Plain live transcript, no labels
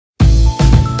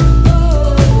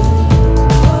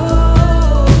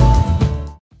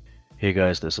Hey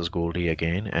guys, this is Goldy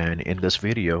again, and in this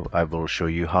video I will show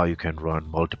you how you can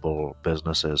run multiple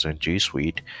businesses in G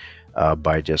Suite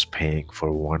by just paying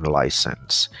for one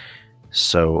license.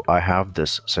 So I have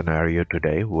this scenario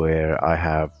today where I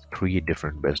have three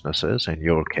different businesses. In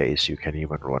your case, you can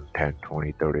even run 10,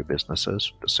 20, 30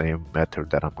 businesses, the same method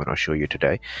that I'm going to show you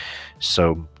today.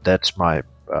 So that's my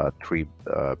three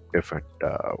different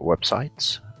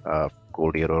websites.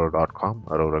 GoldyArora.com,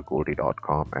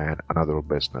 AuroraGoldy.com, and another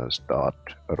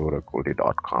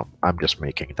business.AuroraGoldy.com. I'm just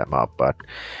making them up, but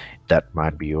that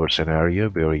might be your scenario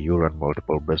where you run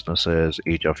multiple businesses.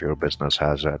 Each of your business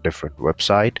has a different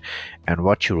website, and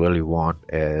what you really want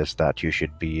is that you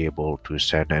should be able to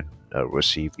send and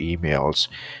receive emails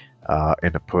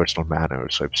in a personal manner.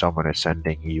 So if someone is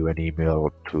sending you an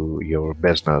email to your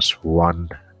business one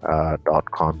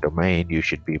 .com domain, you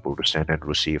should be able to send and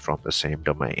receive from the same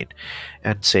domain,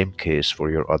 and same case for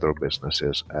your other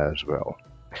businesses as well.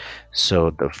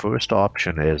 So the first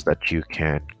option is that you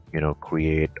can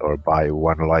create or buy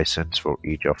one license for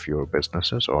each of your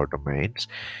businesses or domains,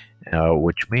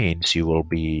 which means you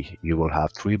will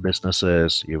have three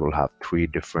businesses, you will have three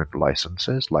different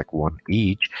licenses, like one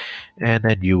each, and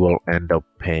then you will end up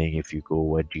paying, if you go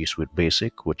with G Suite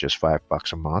Basic, which is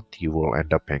 $5 a month, you will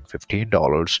end up paying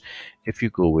 $15. If you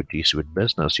go with G Suite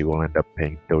Business, you will end up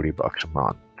paying $30 a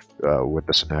month. With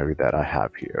the scenario that I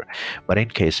have here. But in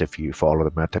case if you follow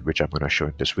the method which I'm going to show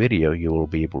in this video, you will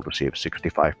be able to save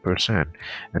 65%, and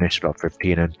instead of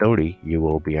 15 and 30, you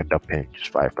will be end up paying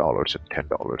just $5 and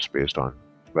 $10 based on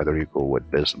whether you go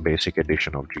with this basic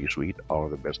edition of G Suite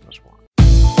or the business one.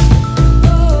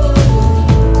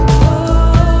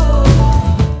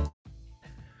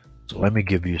 So let me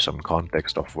give you some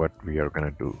context of what we are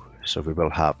going to do. So we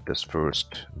will have this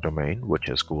first domain, which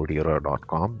is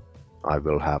goldyarora.com. I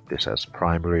will have this as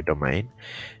primary domain,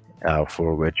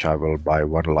 for which I will buy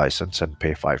one license and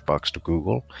pay $5 to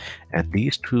Google. And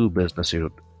these two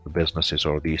businesses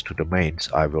or these two domains,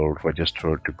 I will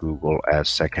register to Google as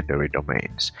secondary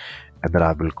domains. And then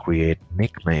I will create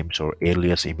nicknames or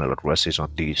alias email addresses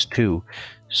on these two,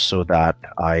 so that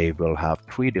I will have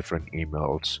three different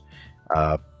emails.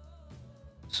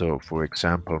 So for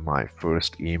example, my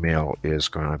first email is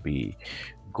going to be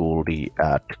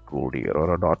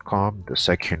Goldy@GoldyArora.com. The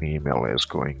second email is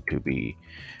going to be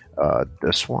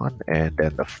this one, and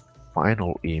then the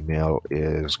final email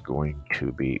is going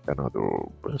to be another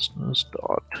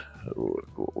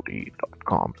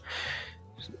business.goldy.com.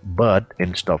 But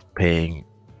instead of paying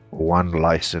one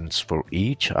license for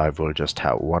each, I will just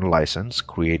have one license,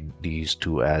 create these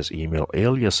two as email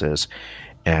aliases,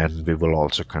 and we will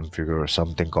also configure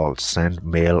something called send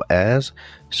mail as,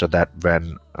 so that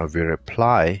when we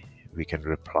reply, we can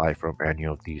reply from any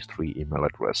of these three email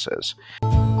addresses.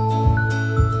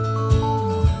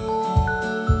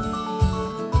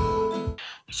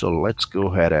 So let's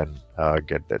go ahead and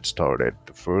get that started.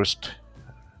 The first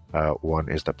one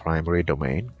is the primary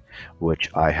domain,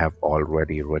 which I have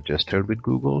already registered with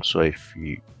Google. So if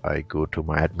I go to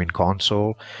my admin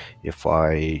console, if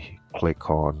I click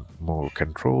on more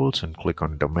controls and click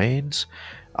on domains,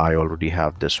 I already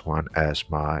have this one as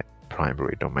my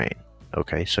primary domain.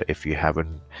 Okay, so if you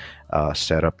haven't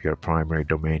set up your primary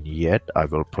domain yet, I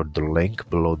will put the link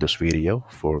below this video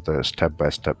for the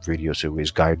step-by-step video series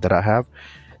guide that I have,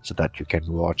 so that you can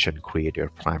watch and create your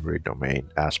primary domain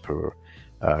as per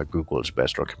Google's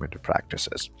best recommended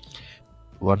practices.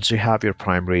 Once you have your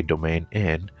primary domain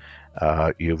in,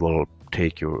 you will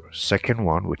take your second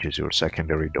one, which is your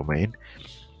secondary domain,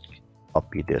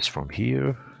 copy this from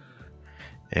here,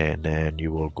 and then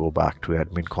you will go back to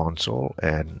admin console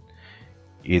and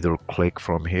either click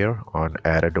from here on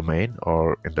add a domain,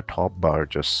 or in the top bar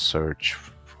just search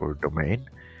for domain.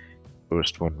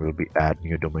 First one will be add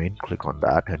new domain. Click on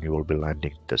that and you will be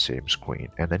landing the same screen,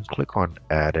 and then click on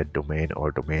add a domain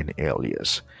or domain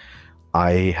alias.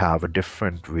 I have a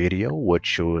different video which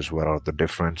shows what are the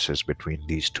differences between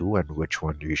these two and which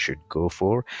one you should go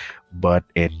for, but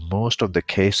in most of the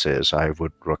cases I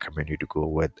would recommend you to go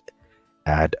with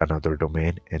add another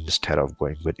domain instead of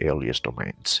going with alias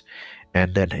domains.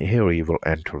 And then here you will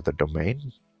enter the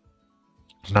domain.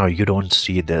 Now you don't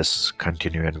see this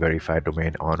continue and verify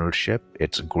domain ownership,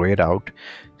 it's grayed out.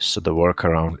 So the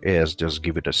workaround is just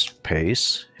give it a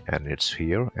space, and it's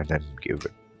here, and then give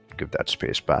that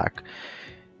space back.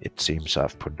 It seems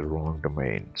I've put the wrong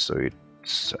domain, so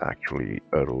it's actually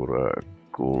Aurora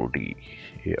Goldy,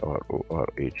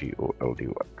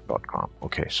 ARORAGOLD.com.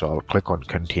 Okay, so I'll click on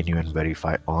continue and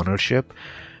verify ownership,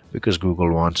 because Google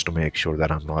wants to make sure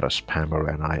that I'm not a spammer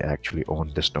and I actually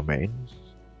own this domain.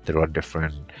 There are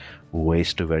different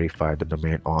ways to verify the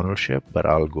domain ownership, but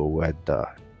I'll go with the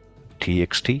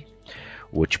txt,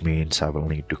 which means I will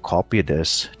need to copy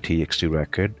this txt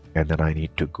record, and then I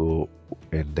need to go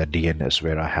in the DNS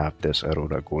where I have this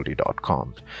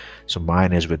aroragoldy.com. So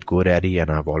mine is with GoDaddy,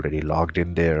 and I've already logged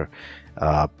in there.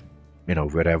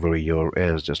 Wherever your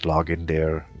is, just log in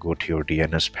there, go to your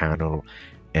DNS panel,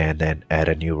 and then add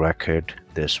a new record.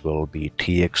 This will be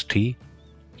txt.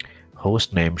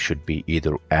 Host name should be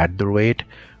either @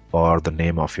 or the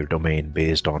name of your domain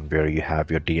based on where you have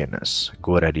your DNS.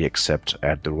 GoDaddy accepts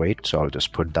 @, so I'll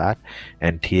just put that.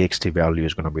 And txt value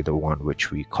is going to be the one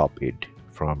which we copied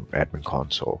from admin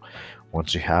console.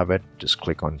 Once you have it, just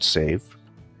click on save.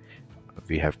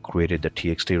 We have created the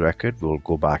txt record. We'll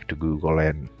go back to Google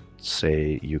and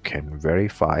say you can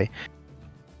verify.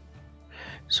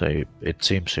 So it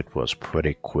seems it was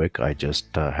pretty quick. I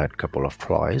just had a couple of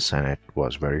tries and it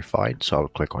was verified. So I'll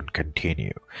click on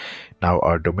continue. Now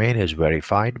our domain is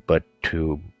verified, but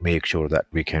to make sure that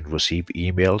we can receive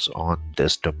emails on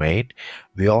this domain,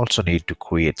 we also need to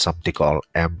create something called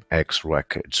MX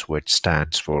records, which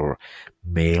stands for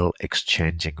mail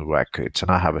exchanging records.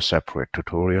 And I have a separate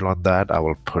tutorial on that. I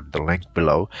will put the link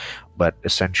below. But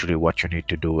essentially what you need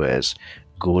to do is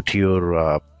go to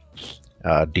your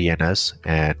DNS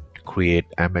and create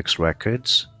MX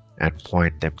records and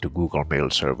point them to Google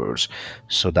Mail servers,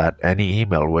 so that any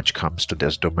email which comes to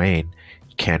this domain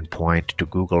can point to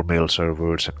Google Mail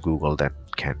servers, and Google then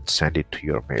can send it to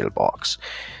your mailbox.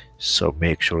 So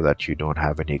make sure that you don't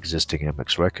have any existing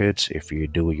MX records. If you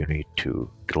do, you need to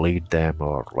delete them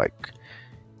or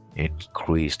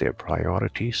increase their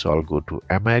priority. So I'll go to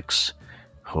MX,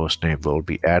 hostname will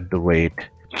be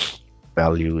 @,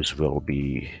 values will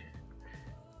be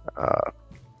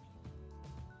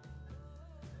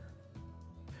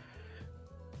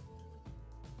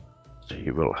so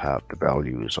you will have the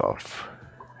values of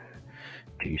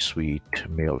G Suite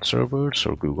mail servers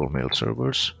or Google Mail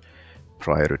servers.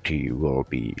 Priority will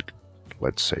be,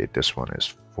 let's say this one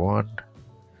is 1.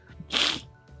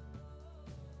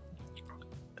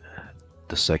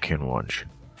 The second one should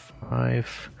be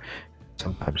 5.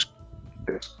 Sometimes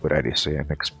this would already say an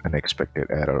unexpected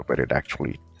error, but it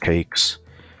actually takes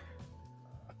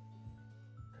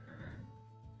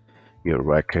your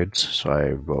records, so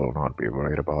I will not be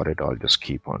worried about it. I'll just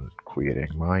keep on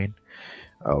creating mine.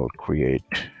 I'll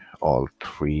create all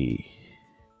 3.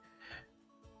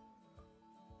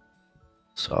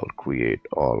 So I'll create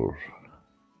all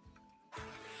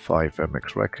 5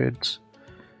 MX records.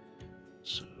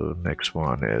 So next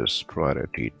one is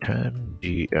priority 10,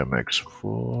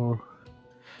 GMX4,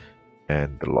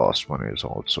 and the last one is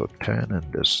also 10,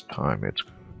 and this time it's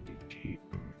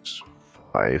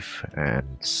GMX5, and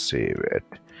save it.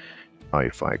 Now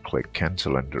if I click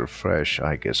cancel and refresh,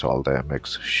 I guess all the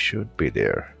MX should be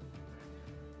there.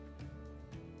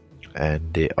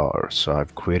 And they are. So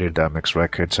I've created the MX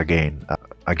records again.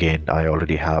 I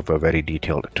already have a very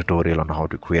detailed tutorial on how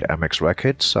to create MX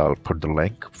records. So I'll put the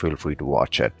link. Feel free to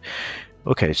watch it.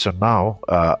 Okay, so now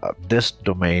this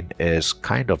domain is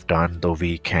kind of done, though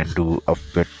we can do a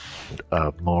bit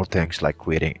more things like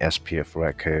creating SPF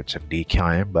records and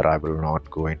DKIM, but I will not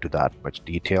go into that much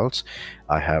details.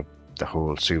 I have the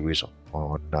whole series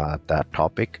on that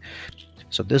topic.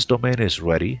 So this domain is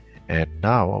ready. And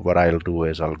now what I'll do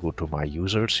is I'll go to my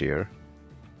users here.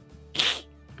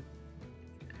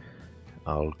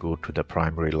 I'll go to the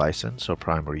primary license or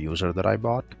primary user that I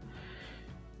bought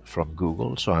from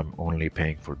Google. So I'm only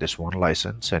paying for this one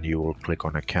license, and you will click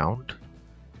on account.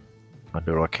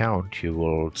 Under account, you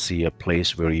will see a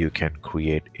place where you can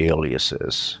create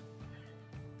aliases.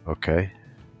 Okay.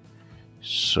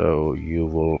 So you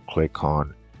will click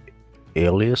on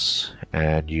alias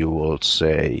and you will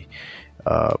say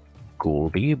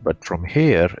Goldy, but from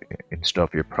here, instead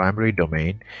of your primary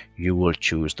domain, you will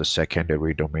choose the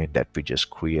secondary domain that we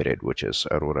just created, which is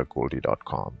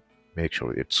aroragoldy.com. Make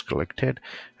sure it's selected,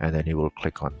 and then you will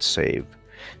click on save.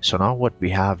 So now what we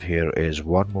have here is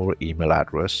one more email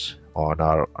address on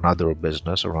our another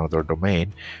business or another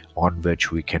domain on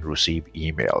which we can receive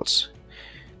emails.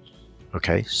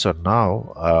 Okay, so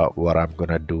now what I'm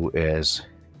gonna do is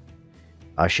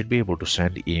I should be able to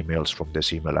send emails from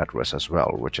this email address as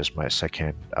well, which is my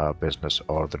second business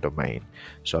or the domain.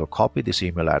 So I'll copy this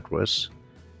email address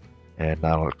and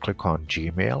I'll click on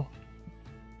Gmail.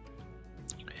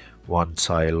 Once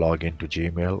I log into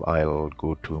Gmail, I'll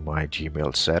go to my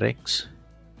Gmail settings.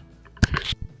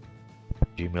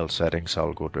 Gmail settings,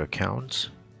 I'll go to accounts.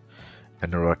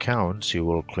 Under accounts, you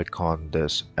will click on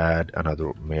this add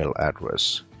another mail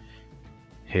address.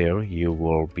 Here you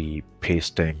will be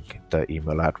pasting the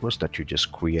email address that you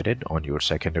just created on your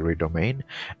secondary domain.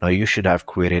 Now you should have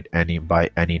created by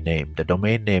any name. The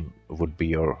domain name would be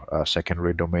your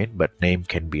secondary domain, but name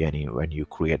can be any when you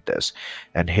create this.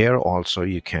 And here also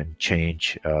you can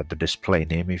change the display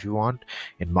name if you want.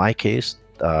 In my case,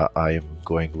 I am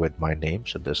going with my name,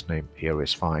 so this name here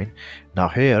is fine. Now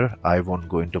here I won't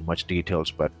go into much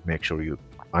details, but make sure you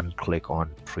unclick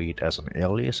on treat as an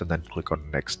alias and then click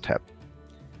on next step.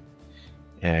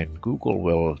 And Google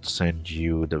will send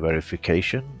you the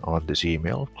verification on this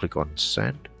email. Click on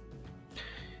send.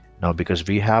 Now because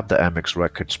we have the MX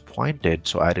records pointed,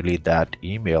 so ideally that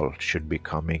email should be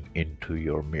coming into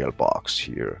your mailbox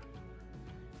here,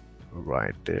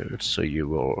 right there. So you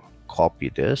will copy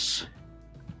this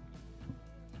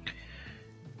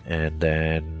and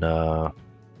then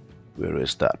where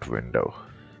is that window?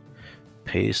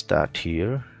 Paste that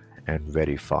here and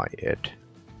verify it.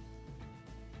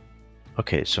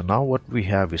 Okay, so now what we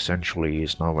have essentially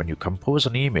is, now when you compose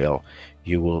an email,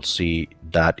 you will see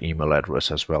that email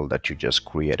address as well that you just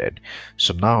created.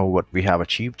 So now what we have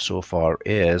achieved so far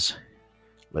is,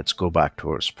 let's go back to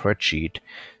our spreadsheet.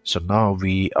 So now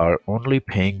we are only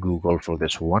paying Google for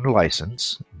this one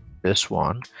license, this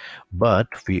one, but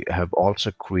we have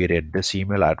also created this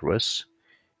email address.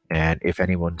 And if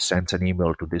anyone sends an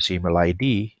email to this email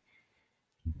ID,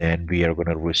 then we are going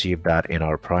to receive that in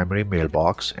our primary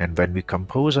mailbox. And when we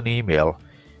compose an email,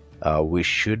 we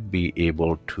should be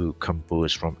able to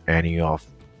compose from any of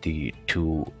the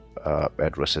two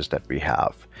addresses that we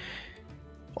have.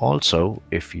 Also,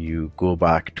 if you go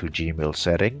back to Gmail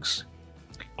settings,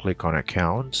 click on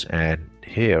accounts, and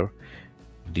here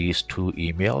these two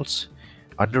emails,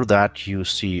 under that you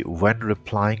see when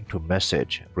replying to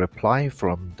message, reply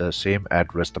from the same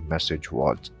address the message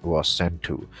was sent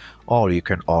to, or you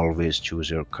can always choose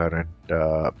your current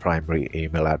primary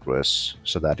email address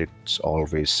so that it's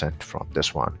always sent from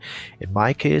this one. In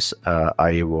my case,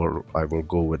 I will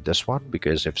go with this one,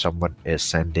 because if someone is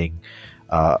sending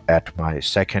at my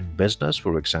second business,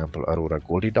 for example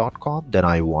aroragoldy.com, then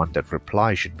I want that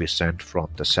reply should be sent from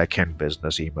the second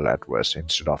business email address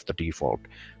instead of the default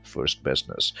first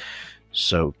business.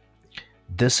 So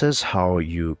this is how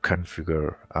you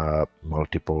configure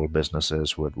multiple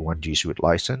businesses with one G Suite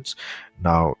license.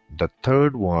 Now the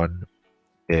third one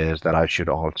is that I should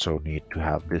also need to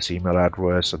have this email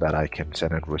address so that I can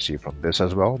send and receive from this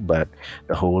as well, but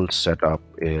the whole setup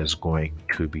is going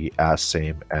to be as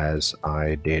same as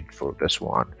I did for this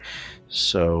one.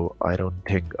 So I don't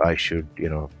think I should,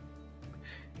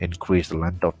 increase the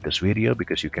length of this video,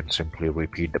 because you can simply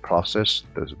repeat the process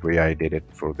the way I did it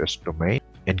for this domain.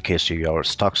 In case you are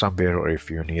stuck somewhere, or if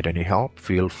you need any help,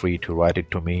 feel free to write it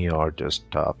to me, or just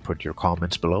put your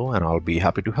comments below and I'll be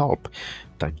happy to help.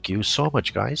 Thank you so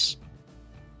much, guys.